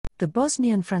the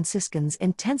Bosnian Franciscans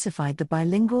intensified the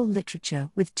bilingual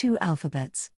literature with 2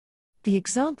 alphabets. The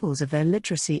examples of their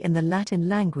literacy in the Latin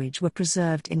language were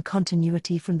preserved in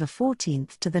continuity from the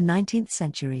 14th to the 19th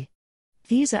century.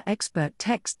 These are expert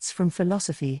texts from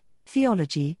philosophy,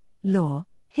 theology, law,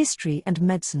 history and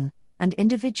medicine, and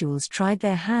individuals tried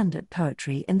their hand at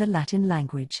poetry in the Latin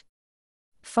language.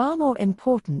 Far more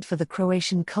important for the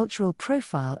Croatian cultural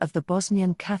profile of the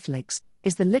Bosnian Catholics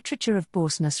is the literature of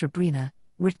Bosna Srebrena,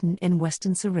 written in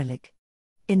Western Cyrillic.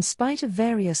 In spite of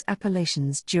various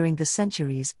appellations during the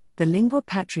centuries, the lingua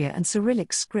patria and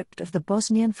Cyrillic script of the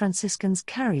Bosnian Franciscans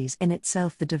carries in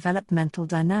itself the developmental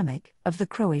dynamic of the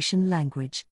Croatian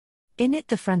language. In it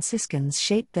the Franciscans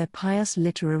shaped their pious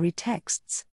literary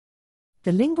texts.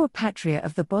 The lingua patria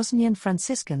of the Bosnian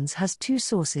Franciscans has 2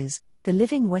 sources, the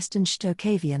living Western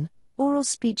Shtokavian, oral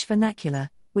speech vernacular,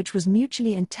 which was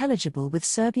mutually intelligible with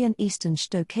Serbian Eastern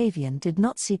Shtokavian, did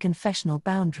not see confessional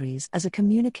boundaries as a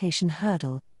communication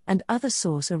hurdle, and other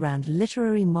source around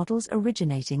literary models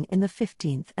originating in the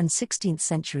 15th and 16th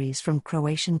centuries from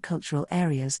Croatian cultural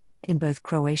areas, in both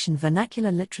Croatian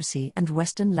vernacular literacy and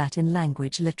Western Latin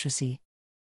language literacy.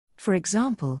 For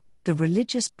example, the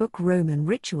religious book Roman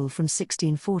Ritual from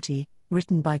 1640,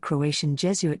 written by Croatian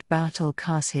Jesuit BARTOL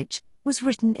KAŠIĆ, was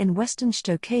written in Western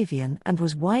Shtokavian and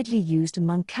was widely used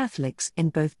among Catholics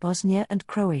in both Bosnia and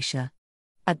Croatia.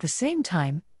 At the same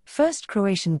time, first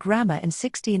Croatian grammar in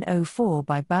 1604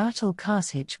 by BARTOL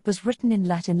KAŠIĆ was written in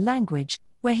Latin language,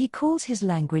 where he calls his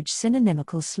language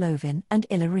synonymical Slovene and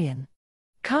Illyrian.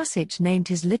 KAŠIĆ named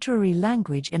his literary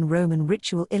language in Roman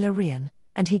Ritual Illyrian,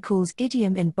 and he calls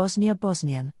idiom in Bosnia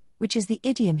Bosnian, which is the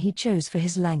idiom he chose for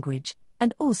his language,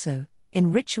 and also,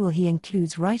 in Ritual he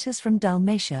includes writers from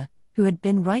Dalmatia, who had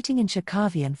been writing in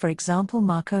Shtokavian, for example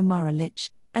Marko Marulić,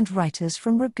 and writers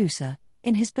from Ragusa,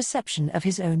 in his perception of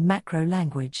his own macro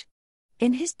language.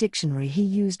 In his dictionary he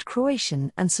used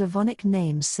Croatian and Slavonic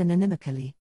names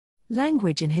synonymically.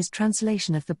 Language in his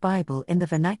translation of the Bible in the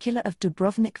vernacular of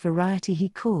Dubrovnik variety he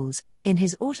calls, in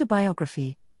his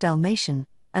autobiography, Dalmatian,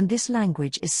 and this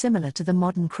language is similar to the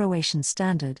modern Croatian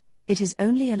standard, it is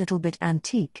only a little bit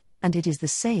antique, and it is the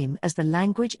same as the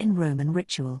language in Roman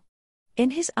Ritual.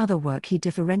 In his other work he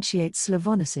differentiates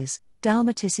Slavonicis,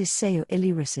 Dalmaticis seu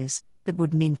Illyricis, that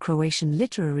would mean Croatian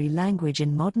literary language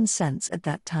in modern sense at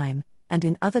that time, and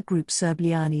in other group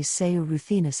Serbianis seu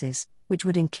Ruthenicis, which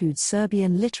would include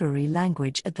Serbian literary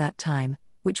language at that time,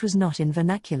 which was not in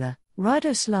vernacular.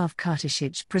 Radoslav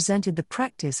KAŠIĆ presented the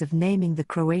practice of naming the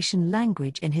Croatian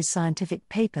language in his scientific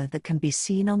paper that can be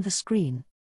seen on the screen.